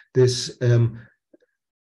always this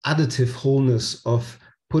additive wholeness of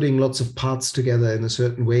putting lots of parts together in a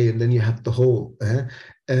certain way, and then you have the whole.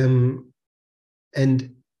 And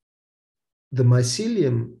the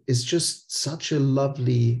mycelium is just such a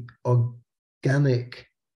lovely, organic,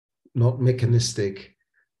 not mechanistic,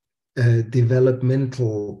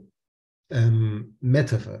 developmental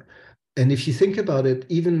metaphor. And if you think about it,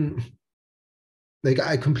 even like,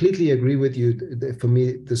 I completely agree with you. For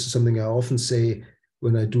me, this is something I often say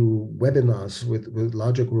when I do webinars with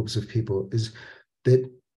larger groups of people, is that,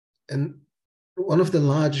 and one of the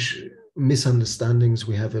large misunderstandings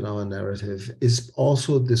we have in our narrative is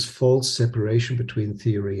also this false separation between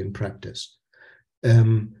theory and practice.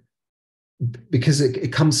 Because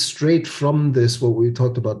it comes straight from this, what we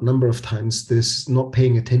talked about a number of times, this not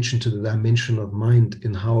paying attention to the dimension of mind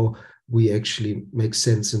in how we actually make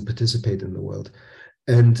sense and participate in the world.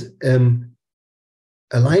 And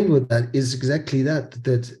aligned with that is exactly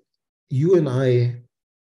that you and I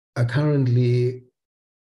are currently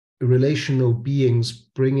relational beings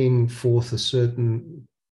bringing forth a certain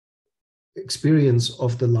experience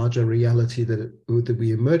of the larger reality that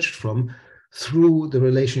we emerged from through the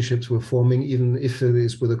relationships we're forming, even if it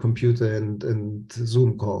is with a computer and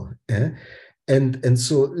Zoom call. Yeah? And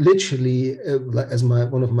so literally, as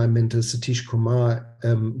one of my mentors, Satish Kumar,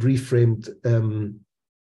 reframed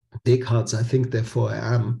Descartes' "I think, therefore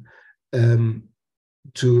I am,"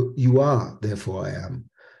 to "you are, therefore I am."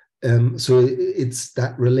 So it's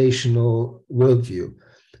that relational worldview.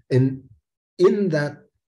 And in that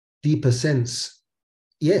deeper sense,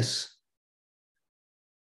 yes,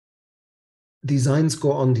 designs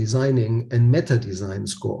go on designing and meta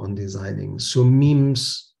designs go on designing. So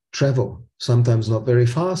memes travel, sometimes not very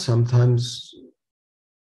far, sometimes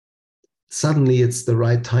suddenly it's the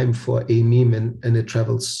right time for a meme and it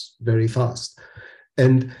travels very fast.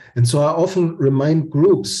 And so I often remind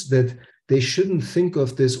groups that they shouldn't think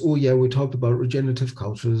of this, oh yeah, we talked about regenerative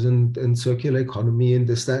cultures and circular economy and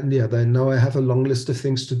this, that, and the other. And now I have a long list of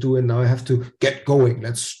things to do, and now I have to get going.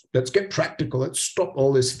 Let's get practical. Let's stop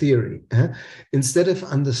all this theory. Instead of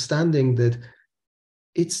understanding that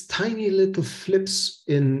it's tiny little flips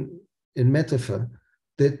in metaphor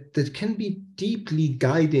that can be deeply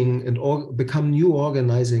guiding and become new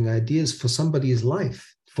organizing ideas for somebody's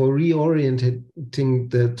life, for reorienting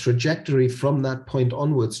the trajectory from that point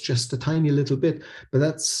onwards, just a tiny little bit. But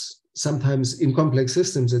that's sometimes in complex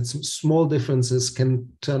systems, it's small differences can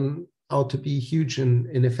turn out to be huge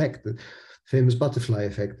in effect, the famous butterfly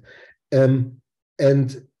effect. And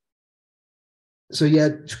so, yeah,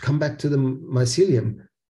 to come back to the mycelium,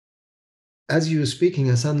 as you were speaking,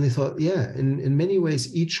 I suddenly thought, yeah, in many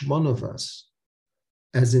ways, each one of us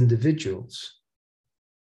as individuals,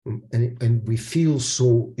 and we feel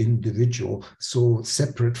so individual, so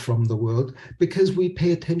separate from the world, because we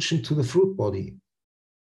pay attention to the fruit body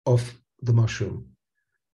of the mushroom.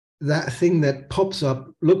 That thing that pops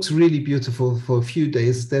up, looks really beautiful for a few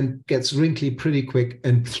days, then gets wrinkly pretty quick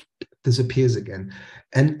and disappears again.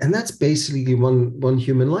 And that's basically one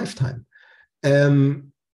human lifetime.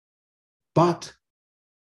 But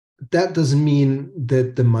that doesn't mean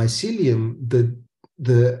that the mycelium,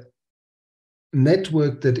 the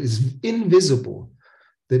network that is invisible,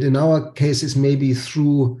 that in our case is maybe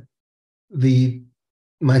through the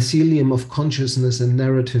mycelium of consciousness and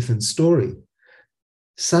narrative and story,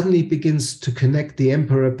 suddenly begins to connect the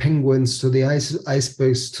emperor penguins to the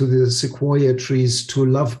icebergs, to the sequoia trees, to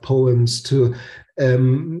love poems, to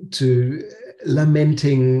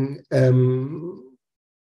lamenting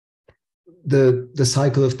the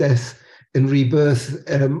cycle of death and rebirth.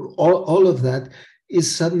 All of that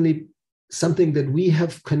is suddenly something that we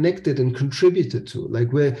have connected and contributed to.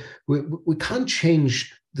 Like we can't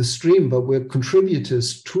change the stream, but we're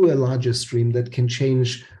contributors to a larger stream that can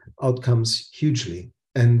change outcomes hugely.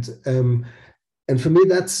 And for me,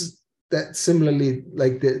 that similarly,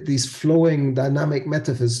 like these flowing dynamic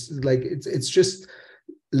metaphors, like it's just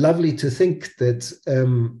lovely to think that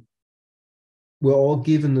we're all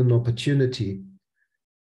given an opportunity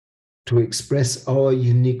to express our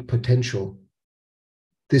unique potential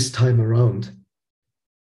this time around.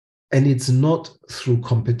 And it's not through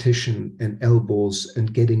competition and elbows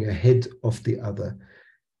and getting ahead of the other.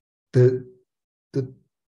 The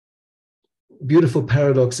beautiful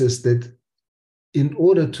paradox is that in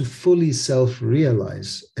order to fully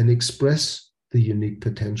self-realize and express the unique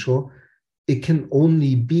potential, it can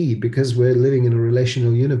only be, because we're living in a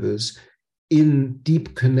relational universe, in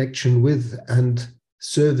deep connection with and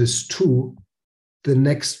service to the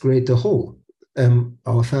next greater whole,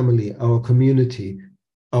 our family, our community,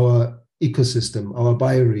 our ecosystem, our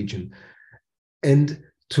bioregion. And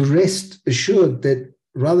to rest assured that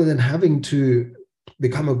rather than having to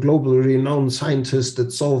become a globally renowned scientist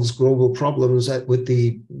that solves global problems with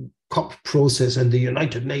the COP process and the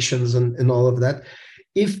United Nations and all of that,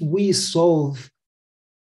 if we solve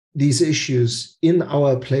these issues in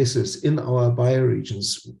our places, in our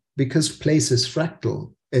bioregions, because place is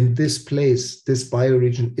fractal, and this place, this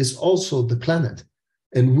bioregion is also the planet,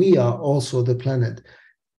 and we are also the planet.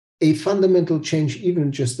 A fundamental change,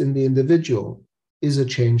 even just in the individual, is a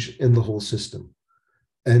change in the whole system.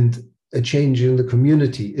 And a change in the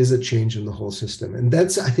community is a change in the whole system. And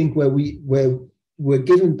that's, I think, where we're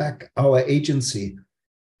given back our agency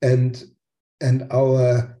and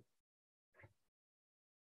our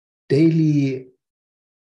daily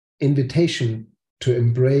invitation to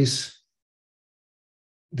embrace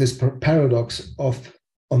this paradox of,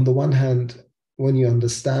 on the one hand, when you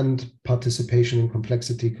understand participation and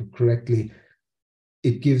complexity correctly,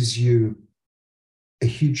 it gives you a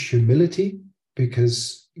huge humility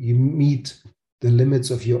because you meet the limits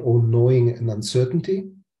of your own knowing and uncertainty.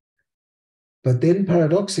 But then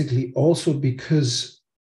paradoxically, also because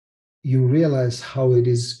you realize how it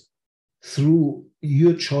is through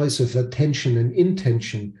your choice of attention and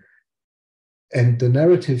intention and the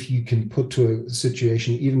narrative you can put to a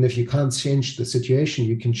situation. Even if you can't change the situation,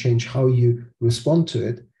 you can change how you respond to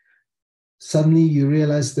it. Suddenly you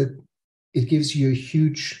realize that it gives you a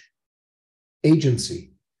huge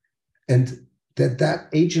agency, and that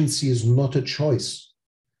agency is not a choice,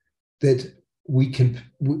 that we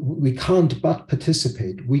can't but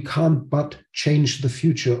participate. We can't but change the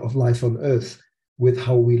future of life on earth with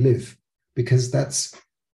how we live, because that's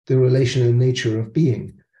the relational nature of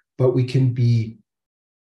being. But we can be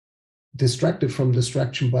distracted from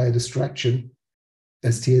distraction by a distraction,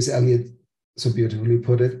 as T.S. Eliot so beautifully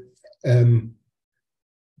put it,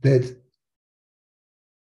 that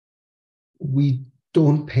we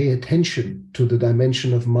don't pay attention to the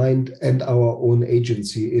dimension of mind and our own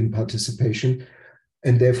agency in participation.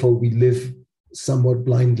 And therefore we live somewhat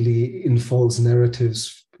blindly in false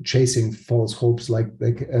narratives, chasing false hopes, like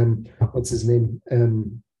what's his name?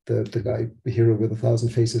 The guy, the hero with 1,000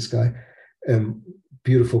 faces guy.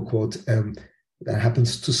 Beautiful quote. That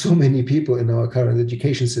happens to so many people in our current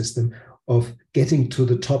education system, of getting to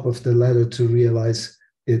the top of the ladder to realize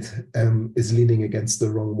it is leaning against the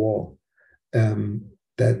wrong wall.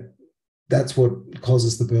 That's what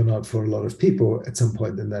causes the burnout for a lot of people at some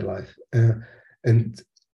point in their life. And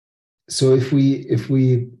so if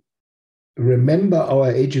we remember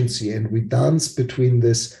our agency and we dance between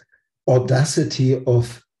this audacity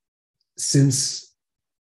of, since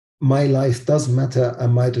my life does matter, I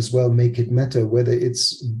might as well make it matter, whether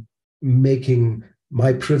it's making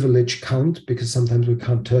my privilege count, because sometimes we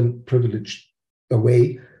can't turn privilege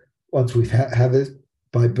away once we have it,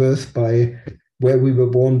 by birth, by where we were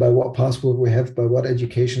born, by what passport we have, by what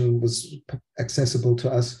education was accessible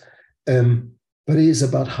to us. But it is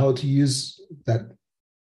about how to use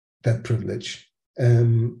that privilege.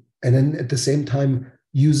 And then at the same time,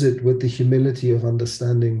 use it with the humility of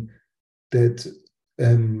understanding that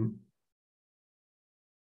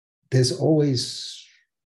there's always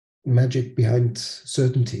magic behind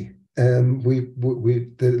certainty.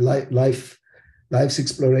 Life's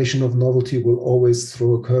exploration of novelty will always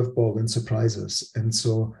throw a curveball and surprise us. And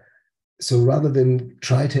so rather than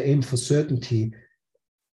try to aim for certainty,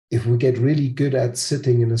 if we get really good at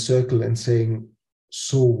sitting in a circle and saying,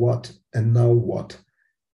 so what and now what,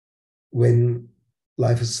 when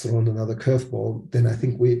life has thrown another curveball, then I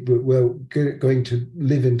think we're going to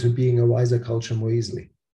live into being a wiser culture more easily.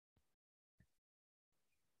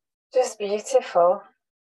 Just beautiful.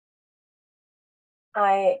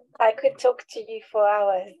 I could talk to you for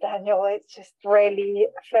hours, Daniel. It's just really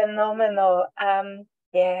phenomenal.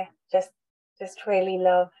 Yeah, just really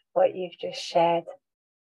love what you've just shared.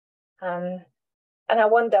 And I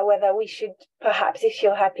wonder whether we should perhaps, if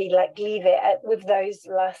you're happy, like leave it with those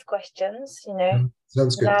last questions.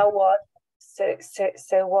 Sounds good. Now what? So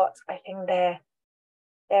what? I think they're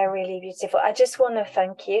really beautiful. I just want to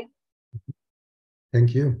thank you.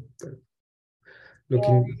 Thank you.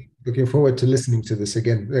 Looking forward to listening to this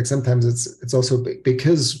again. Like sometimes it's also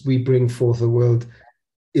because we bring forth a world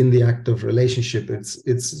in the act of relationship. It's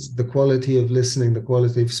the quality of listening, the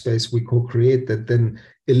quality of space we co-create that then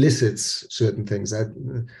elicits certain things.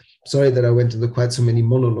 I'm sorry that I went into quite so many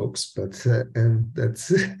monologues, but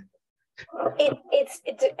that's.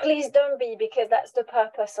 Please don't be, because that's the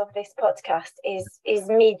purpose of this podcast. Is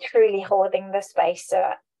me truly holding the space.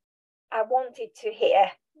 So I wanted to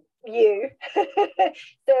hear you. So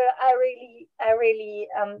I really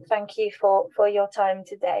thank you for your time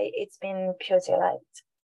today. It's been pure delight.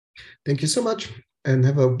 Thank you so much, and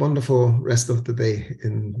have a wonderful rest of the day.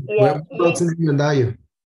 Whereabouts in England are you?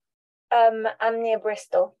 I'm near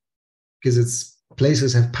Bristol. Because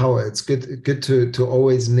places have power. It's good to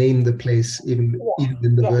always name the place, even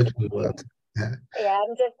in the virtual world. Yeah,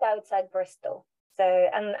 I'm just outside Bristol. So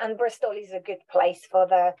and Bristol is a good place for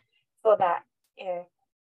that,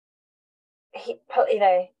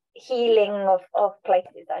 healing of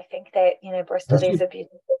places. I think that Bristol is a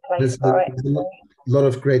beautiful place for it. There's a lot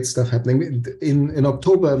of great stuff happening in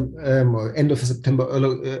October, or end of September,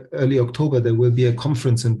 early October. There will be a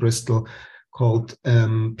conference in Bristol called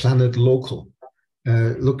Planet Local.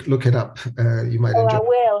 Look it up. You might enjoy. I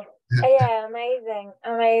will. Yeah,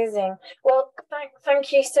 amazing. Well,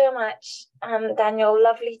 thank you so much, Daniel.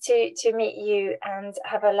 Lovely to meet you, and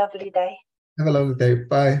have a lovely day. Have a lovely day.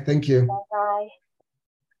 Bye. Thank you. Bye.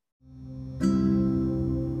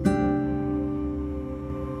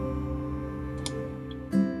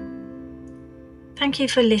 Thank you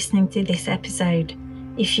for listening to this episode.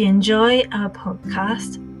 If you enjoy our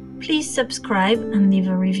podcast, please subscribe and leave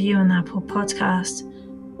a review on Apple Podcasts,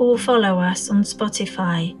 or follow us on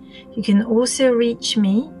Spotify. You can also reach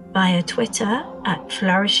me via Twitter at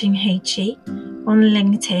FlourishingHE, on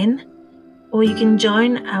LinkedIn, or you can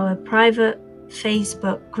join our private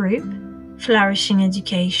Facebook group, Flourishing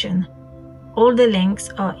Education. All the links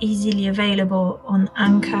are easily available on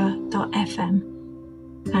anchor.fm.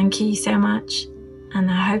 Thank you so much, and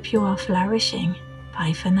I hope you are flourishing.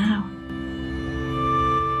 Bye for now.